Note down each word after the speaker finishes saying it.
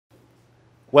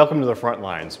Welcome to the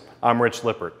Frontlines. I'm Rich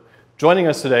Lippert. Joining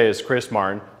us today is Chris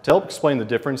Martin to help explain the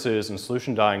differences in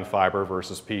solution dyeing fiber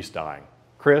versus piece dyeing.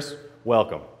 Chris,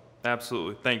 welcome.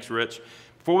 Absolutely. Thanks, Rich.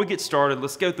 Before we get started,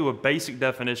 let's go through a basic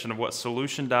definition of what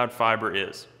solution dyed fiber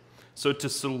is. So to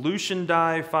solution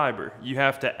dye fiber, you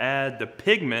have to add the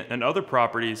pigment and other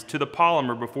properties to the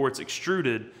polymer before it's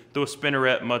extruded through a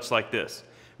spinneret, much like this.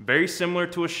 Very similar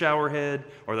to a shower head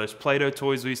or those Play-Doh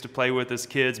toys we used to play with as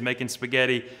kids making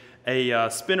spaghetti. A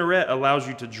spinneret allows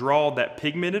you to draw that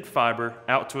pigmented fiber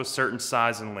out to a certain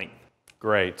size and length.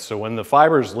 Great. So when the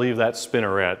fibers leave that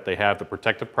spinneret, they have the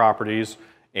protective properties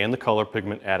and the color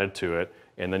pigment added to it,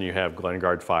 and then you have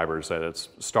GlenGuard fibers at its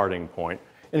starting point,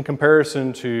 in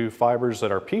comparison to fibers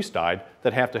that are piece dyed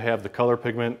that have to have the color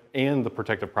pigment and the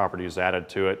protective properties added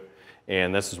to it,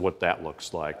 and this is what that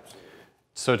looks like.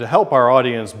 So to help our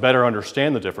audience better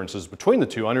understand the differences between the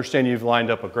two, I understand you've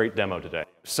lined up a great demo today.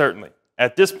 Certainly.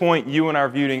 At this point, you and our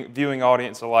viewing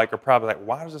audience alike are probably like,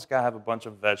 why does this guy have a bunch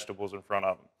of vegetables in front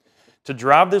of him? To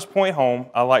drive this point home,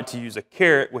 I like to use a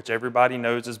carrot, which everybody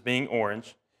knows as being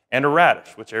orange, and a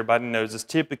radish, which everybody knows as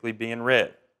typically being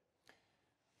red.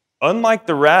 Unlike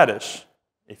the radish,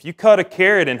 if you cut a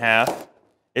carrot in half,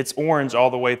 it's orange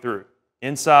all the way through,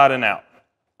 inside and out.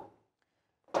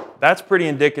 That's pretty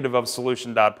indicative of a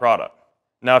solution dyed product.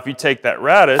 Now, if you take that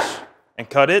radish and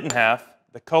cut it in half,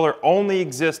 the color only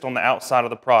exists on the outside of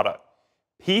the product.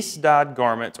 Piece dyed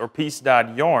garments or piece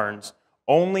dyed yarns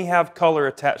only have color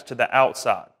attached to the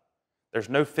outside. There's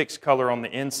no fixed color on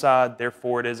the inside,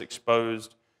 therefore it is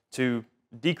exposed to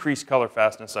decreased color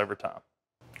fastness over time.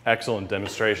 Excellent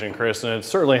demonstration, Chris, and it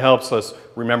certainly helps us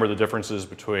remember the differences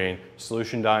between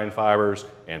solution dyeing fibers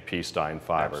and piece dyeing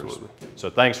fibers. Absolutely. So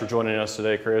thanks for joining us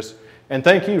today, Chris, and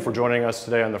thank you for joining us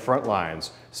today on the Front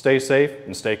Lines. Stay safe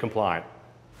and stay compliant.